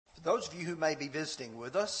For those of you who may be visiting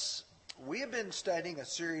with us, we have been studying a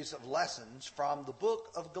series of lessons from the book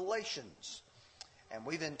of Galatians. And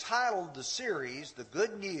we've entitled the series, The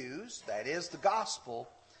Good News, that is the gospel,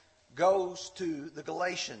 goes to the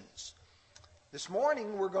Galatians. This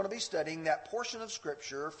morning we're going to be studying that portion of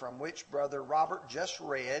Scripture from which Brother Robert just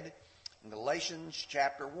read in Galatians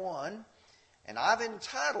chapter 1. And I've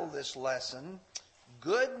entitled this lesson,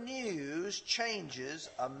 Good News Changes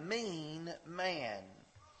a Mean Man.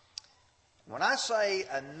 When I say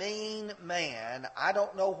a mean man, I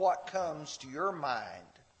don't know what comes to your mind.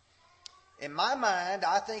 In my mind,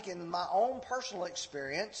 I think in my own personal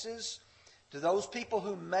experiences, to those people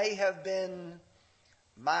who may have been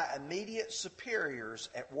my immediate superiors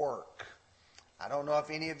at work. I don't know if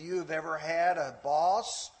any of you have ever had a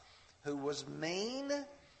boss who was mean.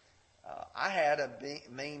 I had a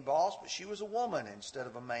mean boss, but she was a woman instead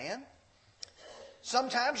of a man.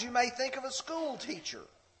 Sometimes you may think of a school teacher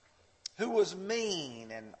who was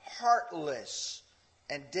mean and heartless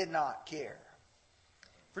and did not care.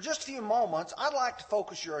 For just a few moments, I'd like to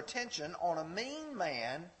focus your attention on a mean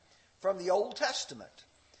man from the Old Testament.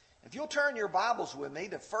 If you'll turn your Bibles with me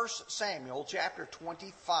to 1 Samuel chapter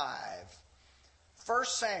 25. 1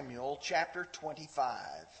 Samuel chapter 25.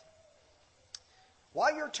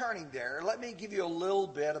 While you're turning there, let me give you a little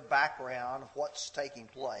bit of background of what's taking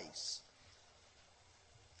place.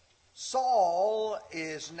 Saul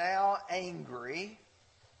is now angry,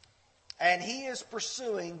 and he is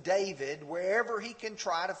pursuing David wherever he can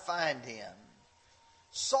try to find him.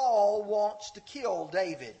 Saul wants to kill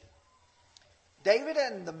David. David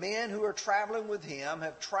and the men who are traveling with him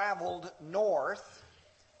have traveled north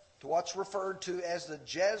to what's referred to as the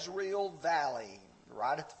Jezreel Valley,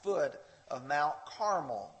 right at the foot of Mount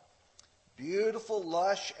Carmel. Beautiful,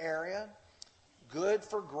 lush area, good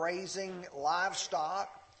for grazing livestock,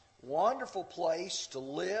 wonderful place to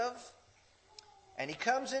live. And he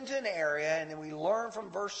comes into an area, and then we learn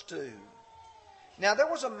from verse 2. Now there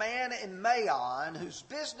was a man in Maon whose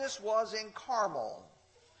business was in Carmel.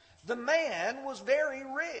 The man was very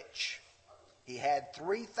rich. He had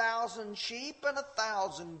 3,000 sheep and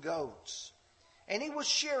 1,000 goats, and he was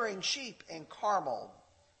shearing sheep in Carmel.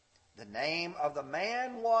 The name of the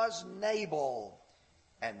man was Nabal,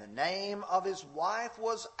 and the name of his wife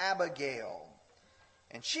was Abigail.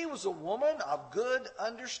 And she was a woman of good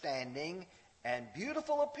understanding and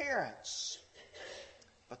beautiful appearance.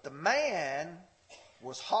 But the man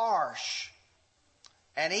was harsh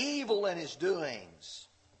and evil in his doings.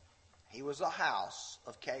 He was a house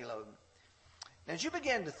of Caleb. And as you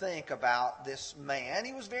begin to think about this man,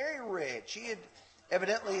 he was very rich. He had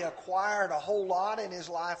evidently acquired a whole lot in his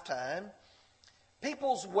lifetime.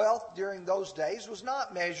 People's wealth during those days was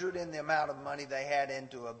not measured in the amount of money they had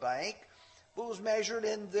into a bank, but was measured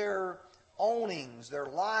in their ownings, their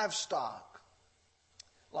livestock,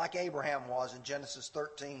 like Abraham was in Genesis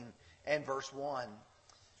 13 and verse 1.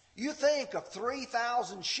 You think of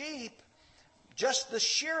 3,000 sheep, just the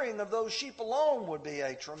shearing of those sheep alone would be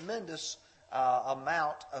a tremendous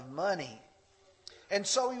amount of money. And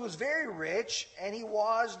so he was very rich, and he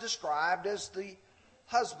was described as the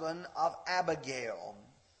husband of Abigail.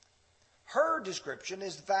 Her description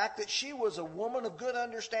is the fact that she was a woman of good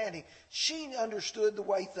understanding. She understood the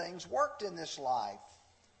way things worked in this life.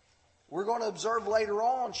 We're going to observe later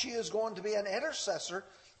on she is going to be an intercessor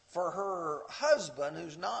for her husband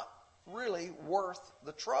who's not really worth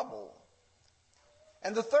the trouble.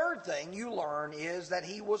 And the third thing you learn is that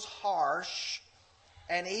he was harsh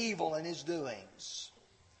and evil in his doings.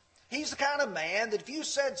 He's the kind of man that if you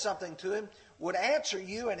said something to him, would answer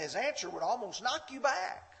you, and his answer would almost knock you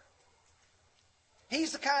back.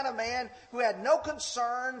 He's the kind of man who had no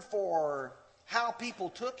concern for how people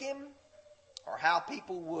took him or how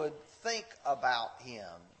people would think about him.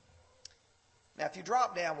 Now, if you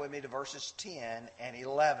drop down with me to verses 10 and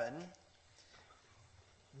 11,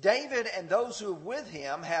 David and those who are with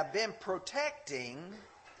him have been protecting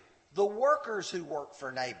the workers who work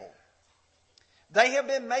for Nabal. They have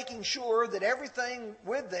been making sure that everything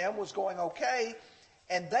with them was going okay,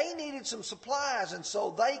 and they needed some supplies, and so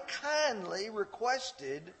they kindly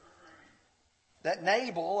requested that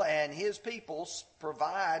Nabal and his people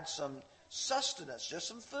provide some sustenance, just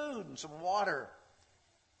some food and some water.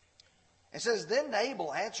 It says, Then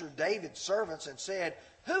Nabal answered David's servants and said,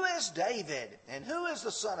 Who is David, and who is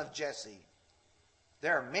the son of Jesse?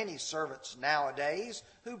 There are many servants nowadays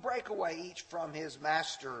who break away each from his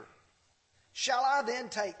master. Shall I then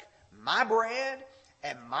take my bread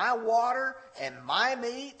and my water and my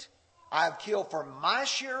meat I have killed for my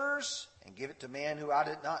shearers and give it to men who I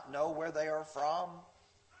did not know where they are from?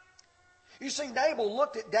 You see, Nabal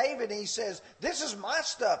looked at David and he says, this is my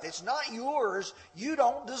stuff. It's not yours. You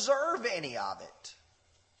don't deserve any of it.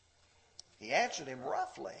 He answered him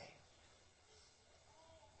roughly.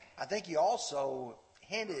 I think he also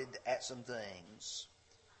hinted at some things.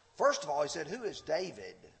 First of all, he said, who is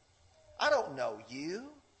David? I don't know you.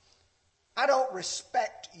 I don't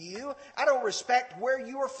respect you. I don't respect where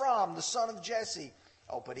you are from, the son of Jesse.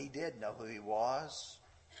 Oh, but he did know who he was.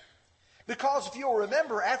 Because if you'll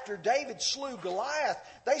remember, after David slew Goliath,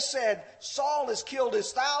 they said Saul has killed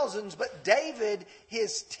his thousands, but David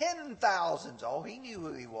his 10,000s. Oh, he knew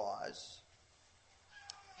who he was.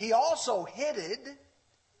 He also hinted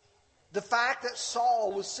the fact that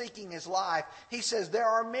Saul was seeking his life. He says there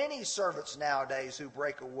are many servants nowadays who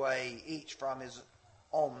break away each from his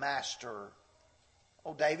own master.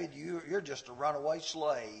 Oh, David, you're just a runaway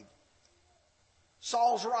slave.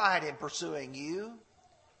 Saul's right in pursuing you.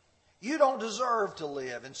 You don't deserve to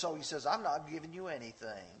live. And so he says, I'm not giving you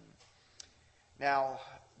anything. Now,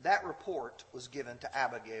 that report was given to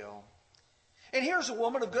Abigail. And here's a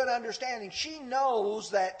woman of good understanding. She knows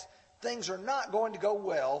that things are not going to go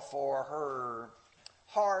well for her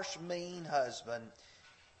harsh, mean husband.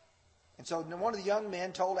 And so one of the young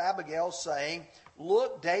men told Abigail, saying,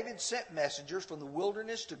 look, David sent messengers from the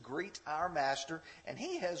wilderness to greet our master, and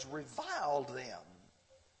he has reviled them.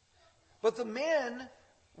 But the men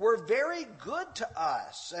were very good to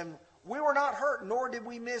us, and we were not hurt, nor did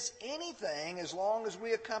we miss anything as long as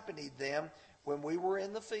we accompanied them when we were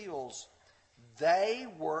in the fields. They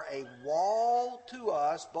were a wall to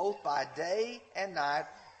us both by day and night,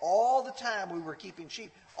 all the time we were keeping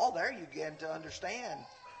sheep. Oh, there you begin to understand.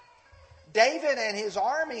 David and his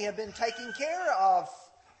army have been taking care of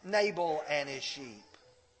Nabal and his sheep.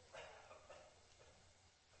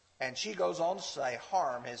 And she goes on to say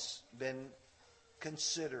harm has been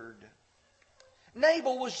considered.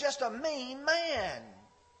 Nabal was just a mean man.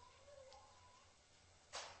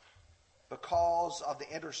 Because of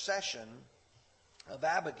the intercession of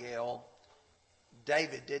Abigail,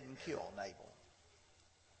 David didn't kill Nabal.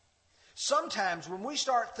 Sometimes when we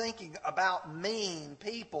start thinking about mean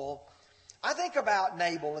people, I think about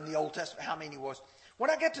Nabal in the Old Testament, how mean he was.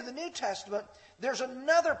 When I get to the New Testament, there's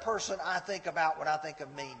another person I think about when I think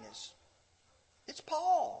of meanness. It's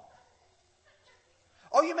Paul.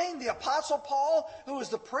 Oh, you mean the Apostle Paul, who was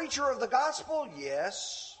the preacher of the gospel?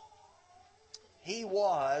 Yes. He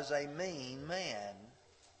was a mean man.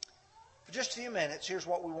 For just a few minutes, here's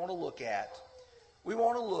what we want to look at. We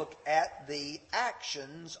want to look at the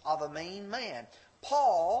actions of a mean man.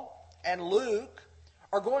 Paul and Luke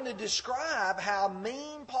are going to describe how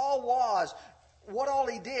mean Paul was, what all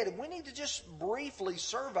he did. And we need to just briefly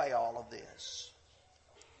survey all of this.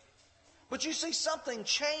 But you see, something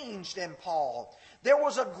changed in Paul. There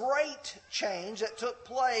was a great change that took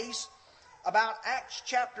place about Acts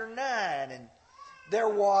chapter 9. And there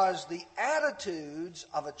was the attitudes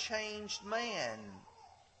of a changed man.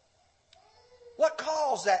 What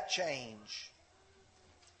caused that change?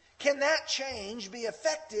 Can that change be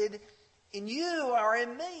affected in you or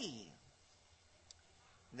in me?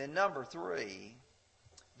 Then number 3,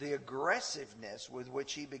 the aggressiveness with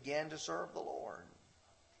which he began to serve the Lord.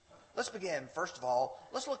 Let's begin, first of all,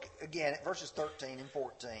 let's look again at verses 13 and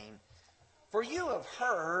 14. For you have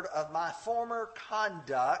heard of my former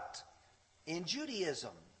conduct in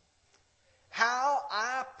Judaism, how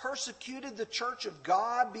I persecuted the church of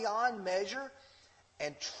God beyond measure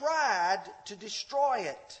and tried to destroy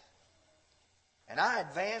it. And I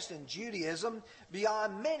advanced in Judaism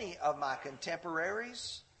beyond many of my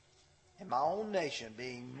contemporaries, in my own nation,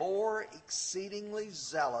 being more exceedingly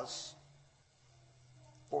zealous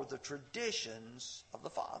for the traditions of the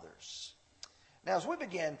fathers. Now, as we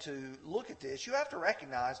begin to look at this, you have to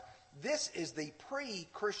recognize this is the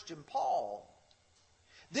pre-Christian Paul.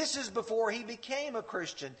 This is before he became a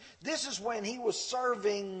Christian. This is when he was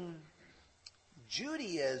serving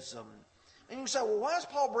Judaism. And you say, well, why is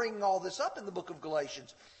Paul bringing all this up in the book of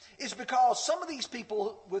Galatians? It's because some of these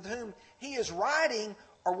people with whom he is writing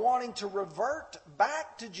are wanting to revert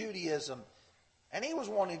back to Judaism. And he was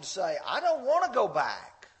wanting to say, I don't want to go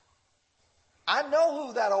back. I know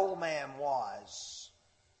who that old man was.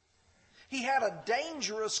 He had a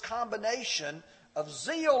dangerous combination of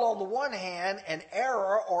zeal on the one hand and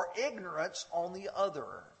error or ignorance on the other.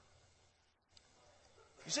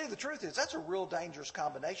 You see, the truth is that's a real dangerous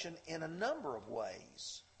combination in a number of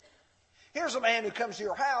ways. Here's a man who comes to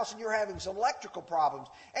your house and you're having some electrical problems.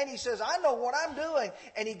 And he says, I know what I'm doing.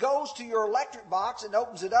 And he goes to your electric box and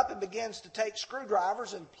opens it up and begins to take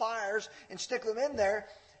screwdrivers and pliers and stick them in there.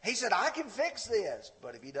 He said, I can fix this.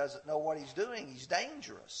 But if he doesn't know what he's doing, he's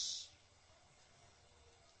dangerous.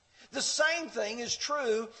 The same thing is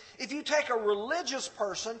true if you take a religious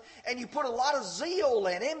person and you put a lot of zeal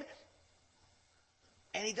in him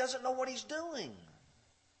and he doesn't know what he's doing.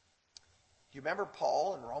 You remember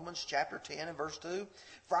Paul in Romans chapter 10 and verse 2?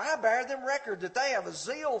 For I bear them record that they have a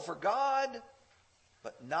zeal for God,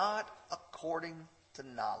 but not according to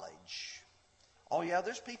knowledge. Oh yeah,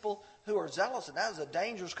 there's people who are zealous, and that is a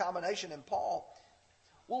dangerous combination in Paul.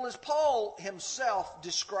 Well, as Paul himself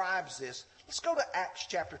describes this, let's go to Acts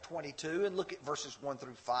chapter 22 and look at verses 1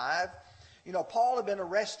 through 5. You know, Paul had been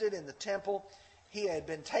arrested in the temple. He had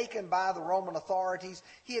been taken by the Roman authorities.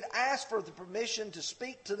 He had asked for the permission to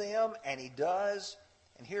speak to them, and he does.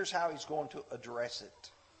 And here's how he's going to address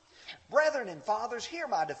it. Brethren and fathers, hear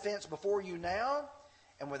my defense before you now.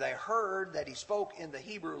 And when they heard that he spoke in the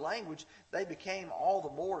Hebrew language, they became all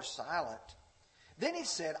the more silent. Then he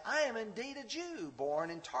said, I am indeed a Jew,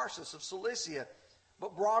 born in Tarsus of Cilicia,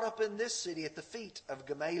 but brought up in this city at the feet of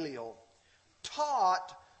Gamaliel,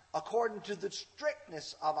 taught according to the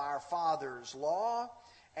strictness of our fathers' law,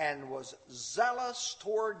 and was zealous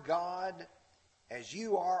toward God as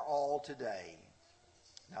you are all today.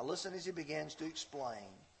 Now listen as he begins to explain.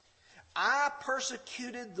 I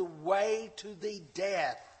persecuted the way to the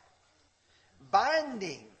death,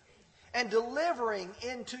 binding and delivering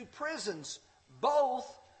into prisons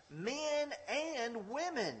both men and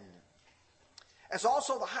women. As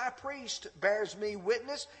also the high priest bears me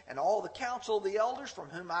witness, and all the council of the elders, from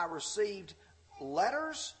whom I received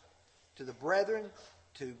letters to the brethren,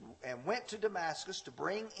 and went to Damascus to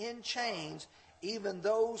bring in chains even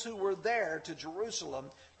those who were there to Jerusalem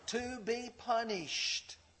to be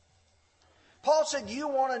punished. Paul said, you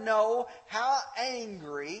want to know how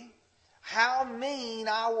angry, how mean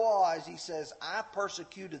I was. He says, I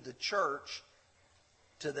persecuted the church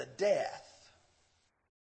to the death.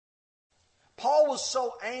 Paul was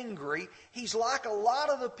so angry, he's like a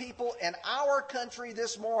lot of the people in our country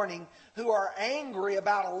this morning who are angry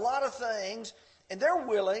about a lot of things, and they're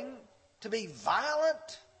willing to be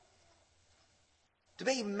violent, to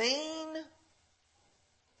be mean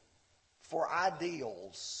for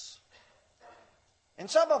ideals. And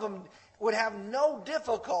some of them would have no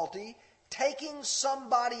difficulty taking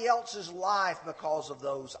somebody else's life because of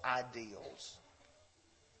those ideals.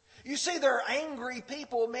 You see, there are angry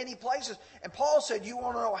people in many places. And Paul said, you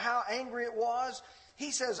want to know how angry it was?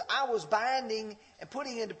 He says, I was binding and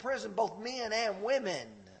putting into prison both men and women.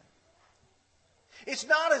 It's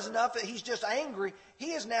not as enough that he's just angry.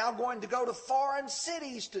 He is now going to go to foreign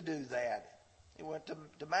cities to do that. He went to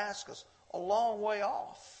Damascus, a long way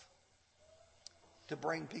off, to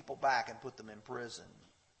bring people back and put them in prison.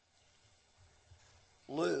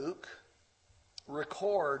 Luke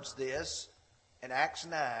records this in Acts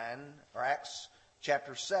 9, or Acts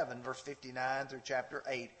chapter 7, verse 59 through chapter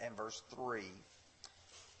 8 and verse 3.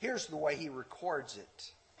 Here's the way he records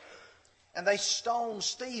it. And they stoned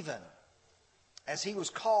Stephen as he was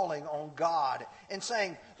calling on God and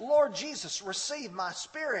saying, Lord Jesus, receive my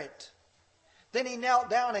spirit. Then he knelt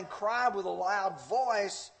down and cried with a loud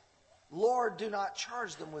voice, Lord, do not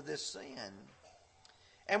charge them with this sin.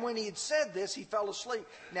 And when he had said this, he fell asleep.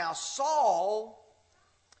 Now Saul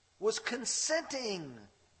was consenting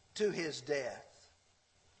to his death.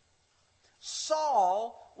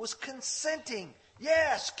 Saul was consenting.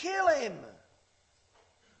 Yes, kill him.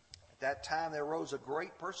 At that time there arose a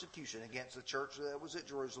great persecution against the church that was at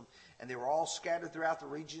Jerusalem, and they were all scattered throughout the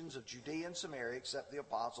regions of Judea and Samaria, except the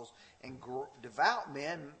apostles. And devout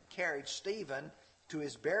men carried Stephen to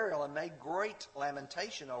his burial and made great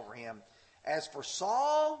lamentation over him. As for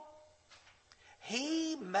Saul,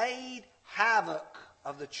 he made havoc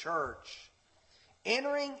of the church,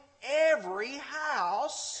 entering every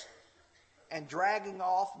house and dragging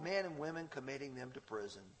off men and women, committing them to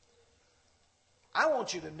prison. I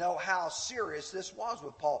want you to know how serious this was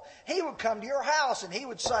with Paul. He would come to your house and he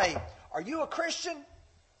would say, are you a Christian?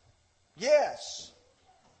 Yes.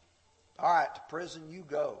 All right, to prison you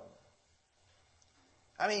go.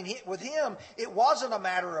 I mean, with him, it wasn't a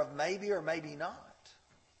matter of maybe or maybe not.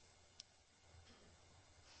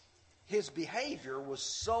 His behavior was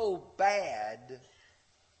so bad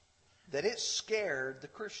that it scared the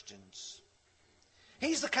Christians.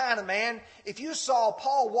 He's the kind of man, if you saw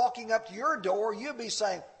Paul walking up to your door, you'd be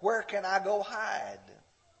saying, where can I go hide?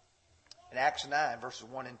 In Acts 9, verses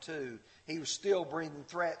 1 and 2, he was still breathing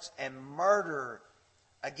threats and murder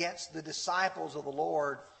against the disciples of the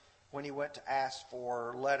Lord when he went to ask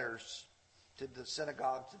for letters to the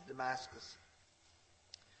synagogues of Damascus.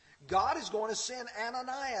 God is going to send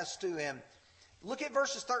Ananias to him. Look at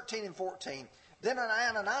verses 13 and 14. Then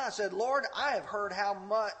Ananias said, Lord, I have heard how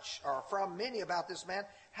much, or from many about this man,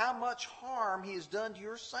 how much harm he has done to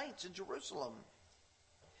your saints in Jerusalem.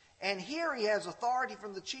 And here he has authority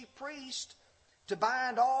from the chief priest to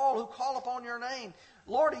bind all who call upon your name.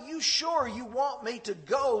 Lord, are you sure you want me to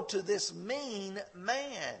go to this mean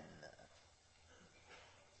man?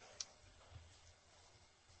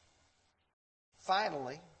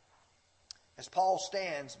 Finally, as Paul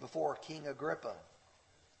stands before King Agrippa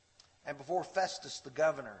and before Festus the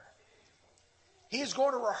governor, he is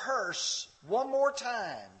going to rehearse one more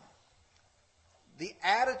time the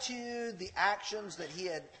attitude, the actions that he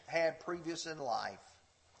had had previous in life.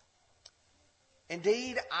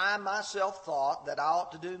 Indeed, I myself thought that I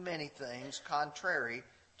ought to do many things contrary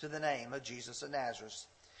to the name of Jesus of Nazareth.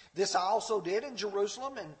 This I also did in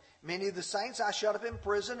Jerusalem, and many of the saints I shut up in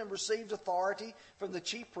prison and received authority from the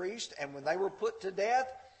chief priest. And when they were put to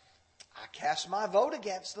death, I cast my vote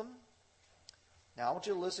against them. Now I want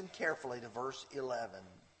you to listen carefully to verse 11.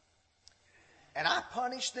 And I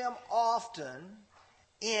punished them often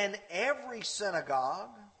in every synagogue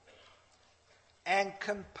and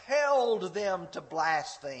compelled them to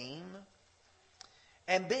blaspheme.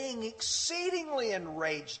 And being exceedingly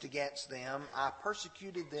enraged against them, I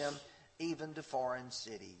persecuted them even to foreign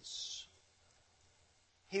cities.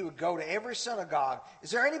 He would go to every synagogue.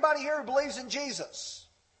 Is there anybody here who believes in Jesus?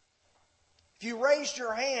 If you raised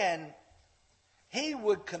your hand, he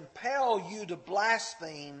would compel you to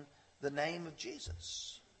blaspheme the name of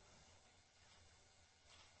Jesus.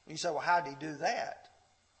 You say, well, how did he do that?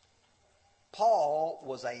 Paul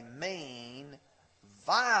was a mean,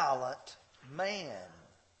 violent man.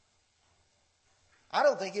 I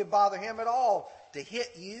don't think it'd bother him at all to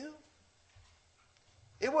hit you.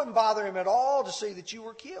 It wouldn't bother him at all to see that you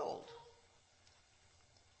were killed.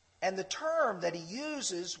 And the term that he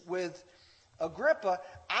uses with Agrippa,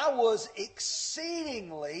 I was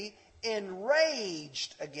exceedingly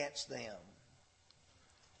enraged against them.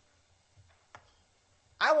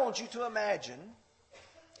 I want you to imagine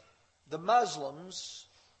the Muslims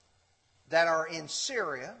that are in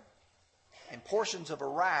Syria and portions of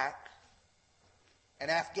Iraq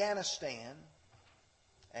and Afghanistan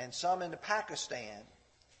and some into Pakistan,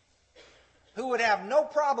 who would have no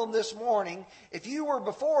problem this morning if you were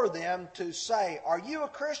before them to say, are you a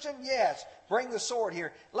Christian? Yes. Bring the sword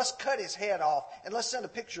here. Let's cut his head off and let's send a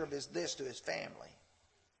picture of this to his family.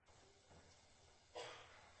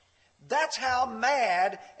 That's how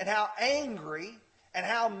mad and how angry and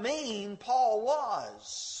how mean Paul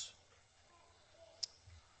was.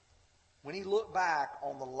 When he looked back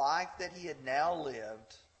on the life that he had now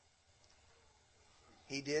lived,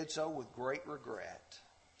 he did so with great regret.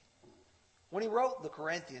 When he wrote the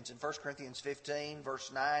Corinthians in 1 Corinthians 15,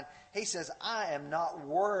 verse 9, he says, I am not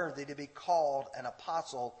worthy to be called an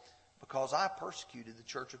apostle because I persecuted the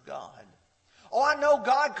church of God. Oh, I know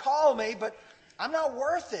God called me, but I'm not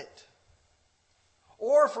worth it.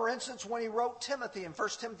 Or, for instance, when he wrote Timothy in 1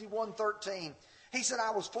 Timothy 1:13, he said,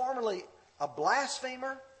 I was formerly a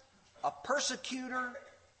blasphemer, a persecutor,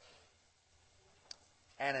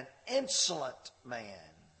 and an insolent man.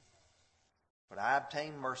 But I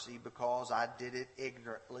obtained mercy because I did it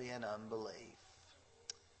ignorantly in unbelief.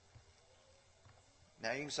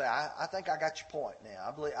 Now you can say, I think I got your point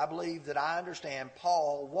now. I believe that I understand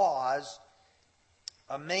Paul was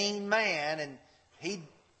a mean man and he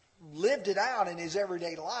lived it out in his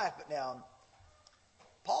everyday life. But now,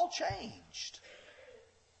 Paul changed.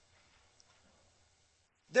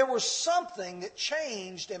 There was something that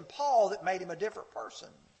changed in Paul that made him a different person.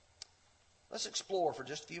 Let's explore for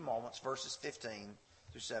just a few moments verses 15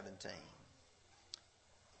 through 17.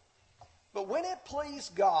 But when it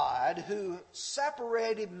pleased God, who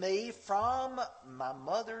separated me from my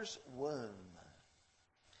mother's womb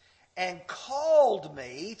and called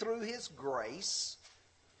me through his grace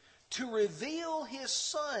to reveal his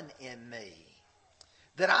Son in me,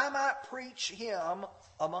 that I might preach him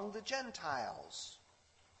among the Gentiles,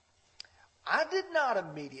 I did not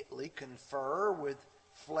immediately confer with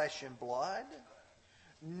flesh and blood,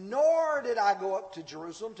 nor did I go up to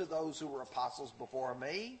Jerusalem to those who were apostles before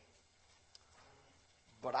me,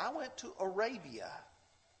 but I went to Arabia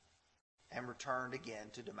and returned again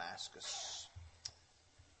to Damascus.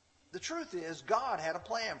 The truth is, God had a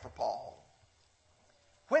plan for Paul.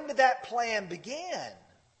 When did that plan begin?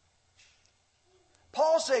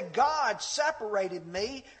 Paul said, God separated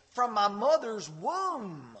me from my mother's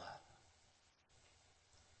womb.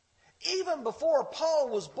 Even before Paul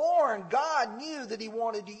was born, God knew that he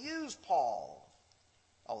wanted to use Paul.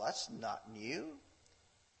 Oh, that's not new.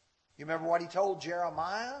 You remember what he told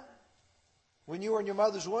Jeremiah When you were in your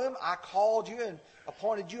mother's womb, I called you and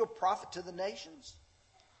appointed you a prophet to the nations.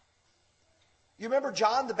 You remember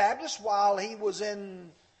John the Baptist, while he was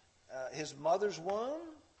in his mother's womb,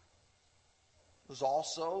 was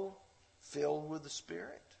also filled with the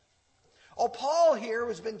Spirit. Oh, Paul here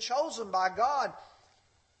has been chosen by God,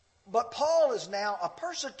 but Paul is now a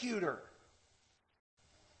persecutor.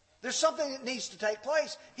 There's something that needs to take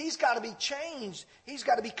place. He's got to be changed. He's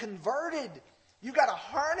got to be converted. You've got to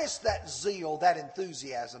harness that zeal, that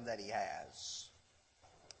enthusiasm that he has.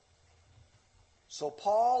 So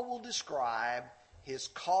Paul will describe his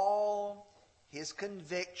call, his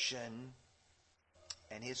conviction,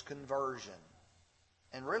 and his conversion.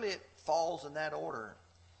 And really it falls in that order.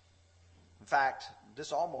 In fact,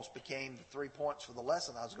 this almost became the 3 points for the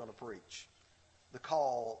lesson I was going to preach. The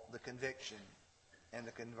call, the conviction, and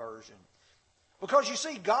the conversion. Because you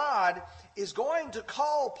see, God is going to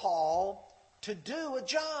call Paul to do a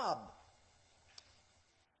job.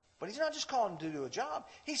 But he's not just calling him to do a job.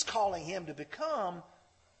 He's calling him to become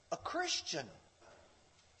a Christian.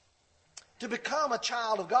 To become a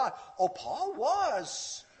child of God. Oh, Paul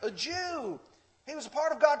was a Jew. He was a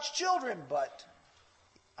part of God's children, but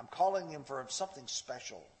I'm calling him for something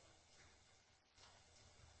special.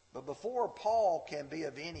 But before Paul can be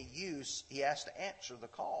of any use, he has to answer the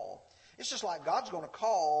call. It's just like God's going to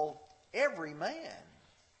call every man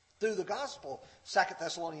through the gospel. 2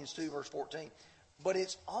 Thessalonians 2 verse 14. But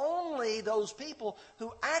it's only those people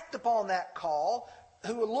who act upon that call,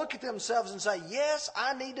 who will look at themselves and say, yes,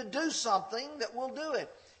 I need to do something, that will do it.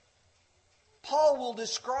 Paul will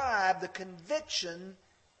describe the conviction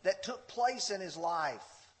that took place in his life.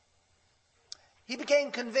 He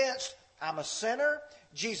became convinced, I'm a sinner.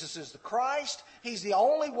 Jesus is the Christ. He's the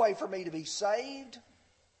only way for me to be saved.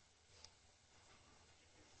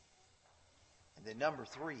 And then number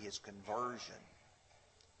 3 is conversion.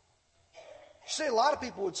 You see, a lot of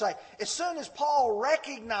people would say, as soon as Paul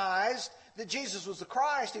recognized that Jesus was the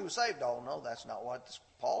Christ, he was saved. Oh, no, that's not what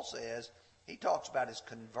Paul says. He talks about his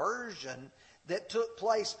conversion that took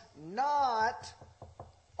place not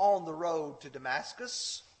on the road to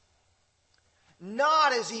Damascus,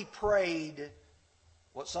 not as he prayed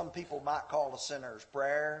what some people might call a sinner's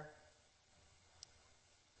prayer,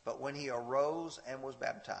 but when he arose and was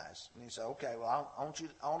baptized. And you say, okay, well, I want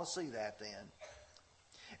to see that then.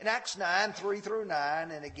 In Acts 9, 3 through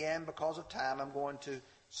 9, and again, because of time, I'm going to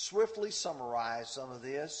swiftly summarize some of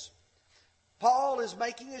this. Paul is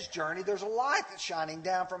making his journey. There's a light that's shining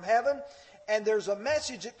down from heaven, and there's a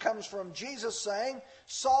message that comes from Jesus saying,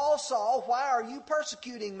 Saul, Saul, why are you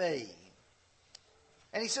persecuting me?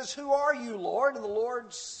 And he says, who are you, Lord? And the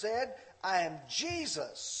Lord said, I am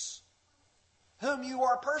Jesus, whom you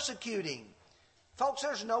are persecuting. Folks,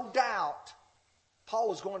 there's no doubt Paul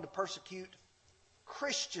was going to persecute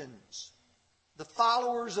Christians, the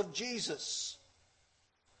followers of Jesus.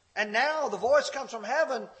 And now the voice comes from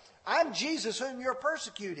heaven, I'm Jesus whom you're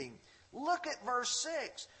persecuting. Look at verse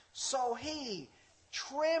 6. So he,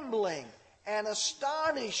 trembling and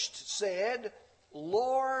astonished, said,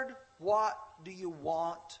 Lord, what do you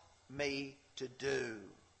want me to do?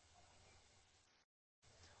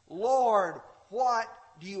 Lord, what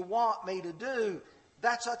do you want me to do?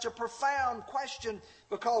 That's such a profound question,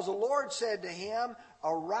 because the Lord said to him,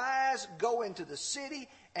 arise, go into the city,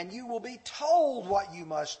 and you will be told what you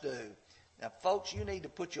must do. Now, folks, you need to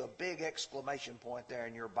put you a big exclamation point there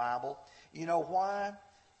in your Bible. You know why?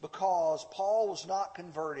 Because Paul was not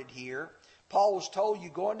converted here. Paul was told, you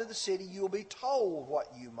go into the city, you will be told what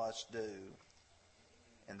you must do.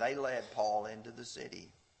 And they led Paul into the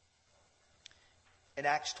city. In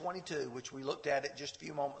Acts 22, which we looked at it just a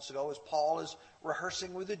few moments ago, as Paul is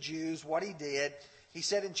rehearsing with the Jews what he did, he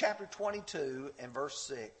said in chapter 22 and verse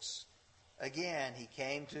 6, again, he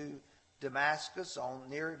came to Damascus,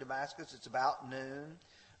 near Damascus, it's about noon.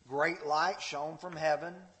 Great light shone from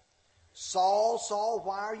heaven. Saul, Saul,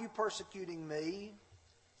 why are you persecuting me?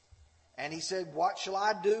 And he said, what shall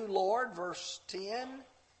I do, Lord? Verse 10,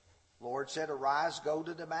 Lord said, arise, go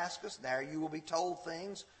to Damascus. There you will be told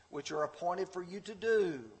things which are appointed for you to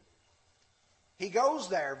do. He goes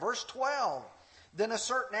there. Verse 12, then a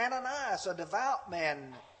certain Ananias, a devout man,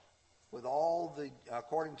 with all the,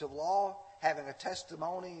 according to the law, having a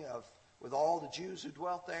testimony with all the Jews who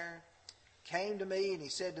dwelt there, came to me, and he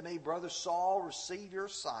said to me, Brother Saul, receive your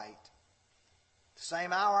sight. The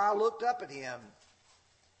same hour I looked up at him.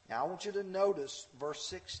 Now I want you to notice verse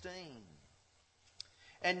 16.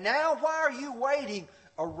 And now why are you waiting?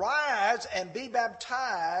 Arise and be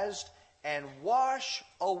baptized and wash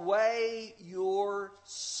away your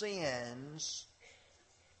sins,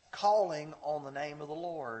 calling on the name of the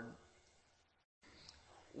Lord.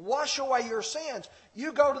 wash away your sins.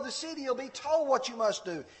 You go to the city, you'll be told what you must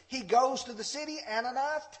do. He goes to the city.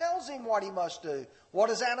 Ananias tells him what he must do. What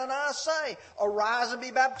does Ananias say? Arise and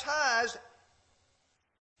be baptized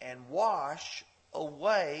and wash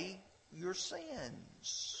away your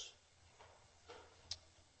sins.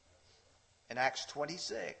 In Acts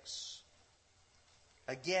 26,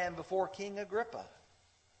 again before King Agrippa,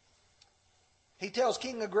 he tells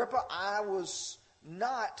King Agrippa, I was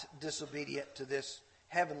not disobedient to this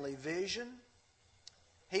heavenly vision.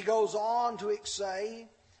 He goes on to say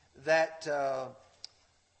that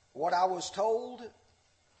what I was told,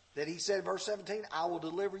 that he said, verse 17, I will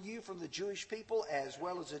deliver you from the Jewish people as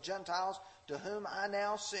well as the Gentiles to whom I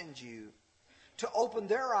now send you, to open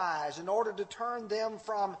their eyes in order to turn them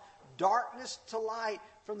from darkness to light,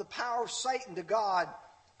 from the power of Satan to God,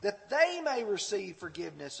 that they may receive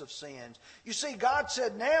forgiveness of sins. You see, God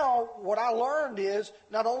said, now what I learned is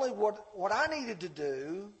not only what I needed to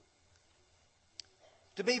do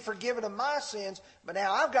to be forgiven of my sins, but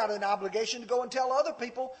now I've got an obligation to go and tell other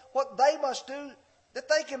people what they must do that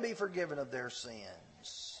they can be forgiven of their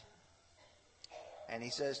sins. And he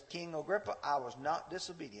says, King Agrippa, I was not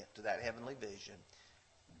disobedient to that heavenly vision.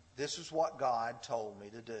 This is what God told me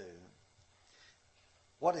to do.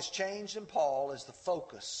 What has changed in Paul is the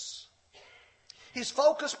focus. His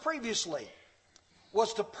focus previously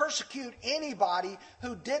was to persecute anybody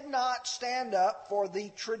who did not stand up for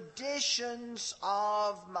the traditions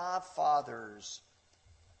of my fathers.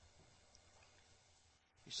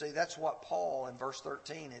 You see, that's what Paul in verse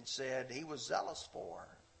 13 had said he was zealous for.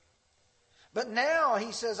 But now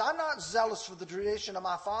he says, I'm not zealous for the tradition of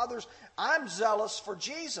my fathers. I'm zealous for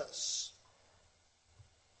Jesus.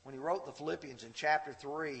 When he wrote the Philippians in chapter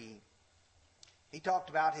 3, he talked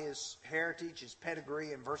about his heritage, his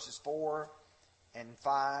pedigree in verses 4 and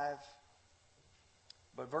 5.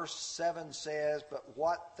 But verse 7 says, but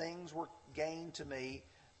what things were gained to me,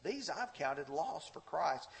 these I've counted loss for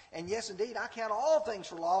Christ. And yes, indeed, I count all things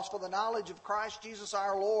for loss for the knowledge of Christ Jesus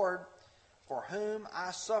our Lord, for whom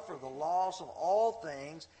I suffer the loss of all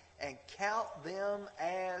things and count them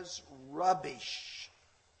as rubbish,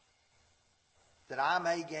 that I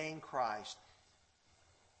may gain Christ.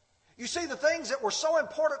 You see, the things that were so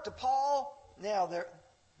important to Paul, now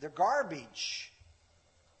they're garbage,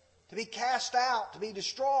 to be cast out, to be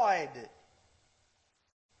destroyed.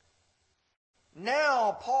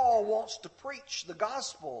 Now Paul wants to preach the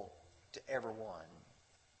gospel to everyone.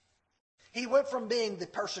 He went from being the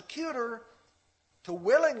persecutor to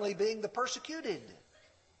willingly being the persecuted.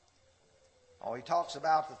 Oh, he talks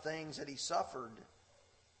about the things that he suffered.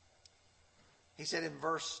 He said in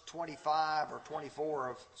verse 25 or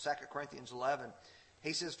 24 of 2 Corinthians 11,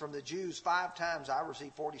 he says, from the Jews 5 times I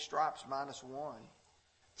received 40 stripes minus 1.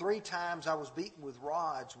 3 times I was beaten with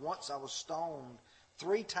rods. Once I was stoned.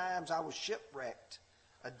 3 times I was shipwrecked.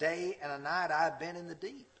 A day and a night I have been in the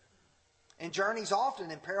deep. In journeys often,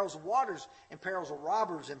 in perils of waters, in perils of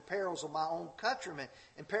robbers, in perils of my own countrymen,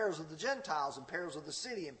 in perils of the Gentiles, in perils of the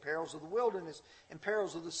city, in perils of the wilderness, in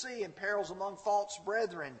perils of the sea, in perils among false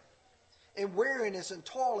brethren, in weariness and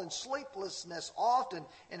toil and sleeplessness often,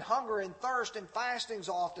 in hunger and thirst and fastings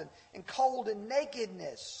often, in cold and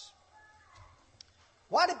nakedness.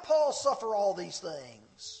 Why did Paul suffer all these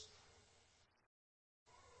things?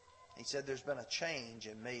 He said, there's been a change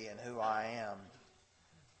in me and who I am.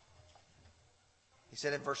 He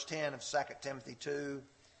said in verse 10 of 2 Timothy 2,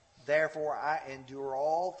 therefore I endure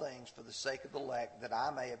all things for the sake of the elect, that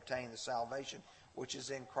I may obtain the salvation which is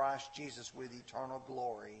in Christ Jesus with eternal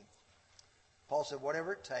glory. Paul said,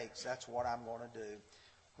 whatever it takes, that's what I'm going to do.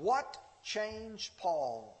 What changed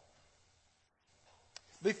Paul?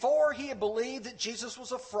 Before, he had believed that Jesus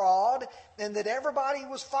was a fraud and that everybody who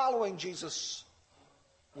was following Jesus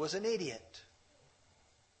was an idiot.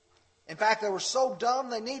 In fact, they were so dumb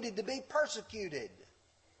they needed to be persecuted.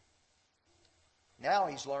 Now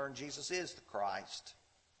he's learned Jesus is the Christ.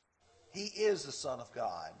 He is the Son of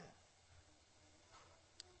God.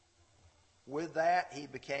 With that, he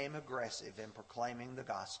became aggressive in proclaiming the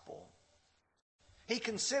gospel. He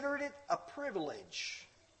considered it a privilege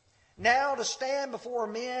now to stand before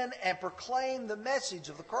men and proclaim the message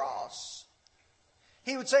of the cross.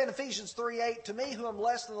 He would say in Ephesians 3:8, to me who am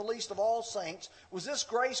less than the least of all saints, was this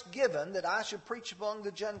grace given that I should preach among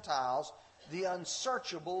the Gentiles the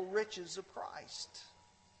unsearchable riches of Christ.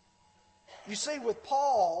 You see, with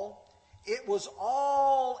Paul, it was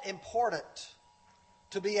all important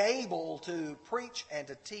to be able to preach and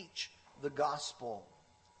to teach the gospel.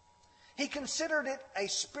 He considered it a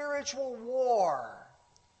spiritual war.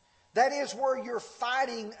 That is where you're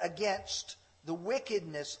fighting against the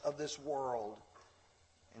wickedness of this world.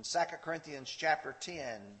 In 2 Corinthians chapter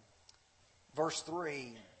 10, verse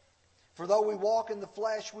 3, for though we walk in the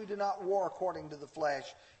flesh, we do not war according to the flesh.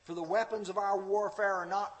 For the weapons of our warfare are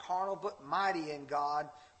not carnal, but mighty in God,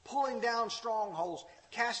 pulling down strongholds,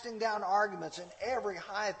 casting down arguments, and every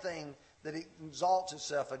high thing that exalts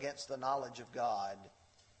itself against the knowledge of God.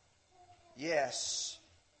 Yes,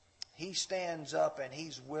 he stands up and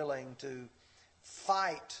he's willing to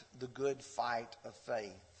fight the good fight of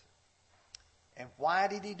faith. And why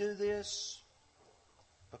did he do this?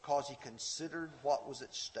 Because he considered what was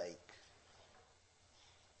at stake.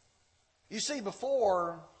 You see,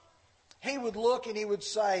 before, he would look and he would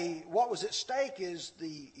say, what was at stake is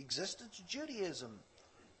the existence of Judaism.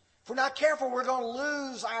 If we're not careful, we're going to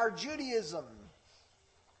lose our Judaism.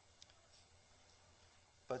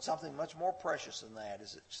 But something much more precious than that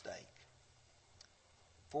is at stake.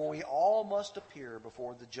 For we all must appear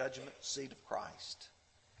before the judgment seat of Christ,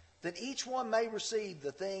 that each one may receive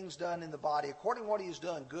the things done in the body according to what he has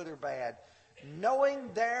done, good or bad.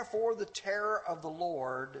 Knowing therefore the terror of the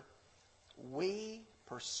Lord, we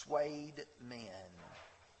persuade men.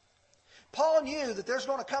 Paul knew that there's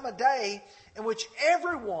going to come a day in which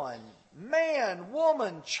everyone, man,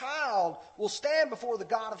 woman, child, will stand before the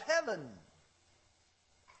God of heaven.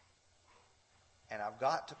 And I've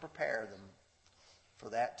got to prepare them for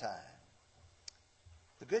that time.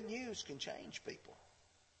 The good news can change people.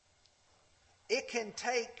 It can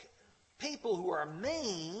take people who are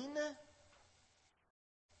mean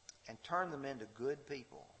and turn them into good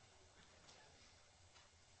people.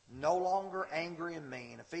 No longer angry and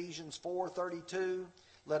mean. Ephesians 4:32,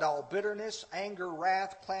 let all bitterness, anger,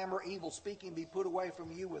 wrath, clamor, evil speaking be put away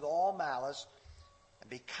from you with all malice, and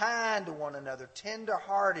be kind to one another,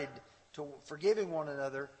 tender-hearted, to forgiving one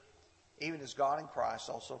another, even as God in Christ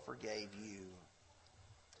also forgave you.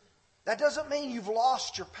 That doesn't mean you've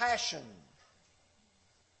lost your passion.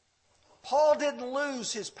 Paul didn't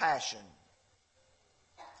lose his passion.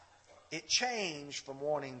 It changed from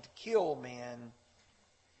wanting to kill men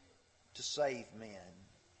to save men.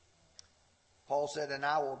 Paul said, and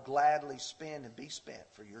I will gladly spend and be spent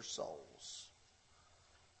for your souls.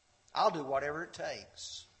 I'll do whatever it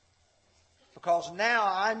takes. Because now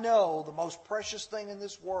I know the most precious thing in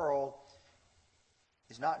this world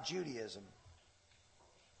is not Judaism,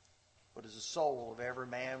 but is the soul of every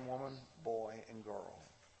man, woman, boy, and girl.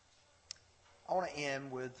 I want to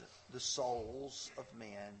end with the souls of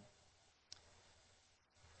men.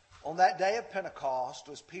 On that day of Pentecost,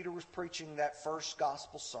 as Peter was preaching that first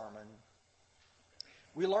gospel sermon,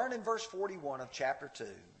 we learn in verse 41 of chapter 2,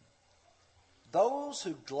 those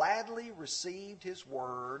who gladly received his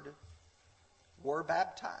word were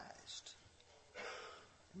baptized.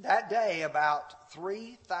 That day, about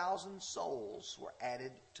 3,000 souls were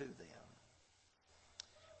added to them.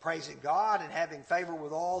 Praising God and having favor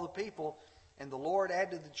with all the people, and the Lord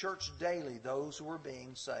added to the church daily those who were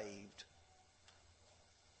being saved.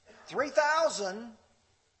 3,000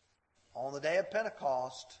 on the day of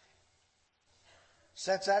Pentecost.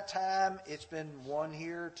 Since that time, it's been 1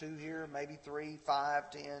 here, 2 here, maybe 3,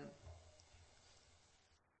 5, 10.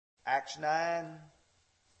 Acts 9,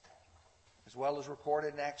 as well as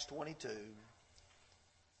recorded in Acts 22.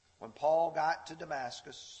 When Paul got to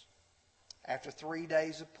Damascus, after 3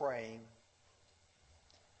 days of praying,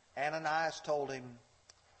 Ananias told him,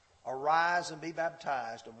 arise and be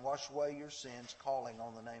baptized and wash away your sins, calling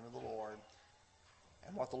on the name of the Lord.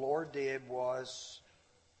 And what the Lord did was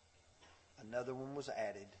another one was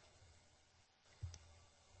added.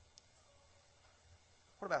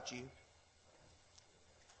 What about you?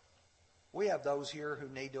 We have those here who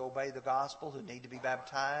need to obey the gospel, who need to be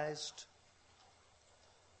baptized.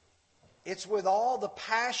 It's with all the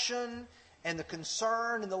passion and the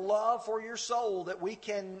concern and the love for your soul that we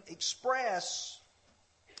can express,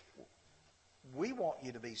 we want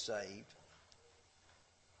you to be saved.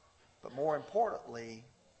 But more importantly,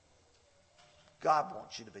 God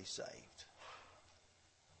wants you to be saved.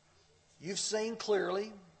 You've seen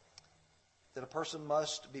clearly that a person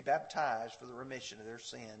must be baptized for the remission of their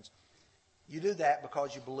sins. You do that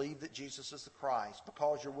because you believe that Jesus is the Christ,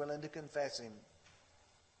 because you're willing to confess him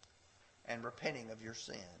and repenting of your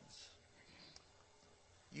sins.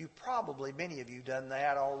 Many of you done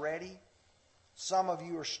that already. Some of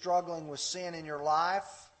you are struggling with sin in your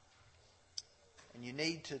life, and you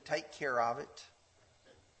need to take care of it.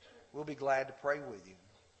 We'll be glad to pray with you.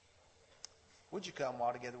 Would you come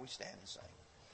while together we stand and sing?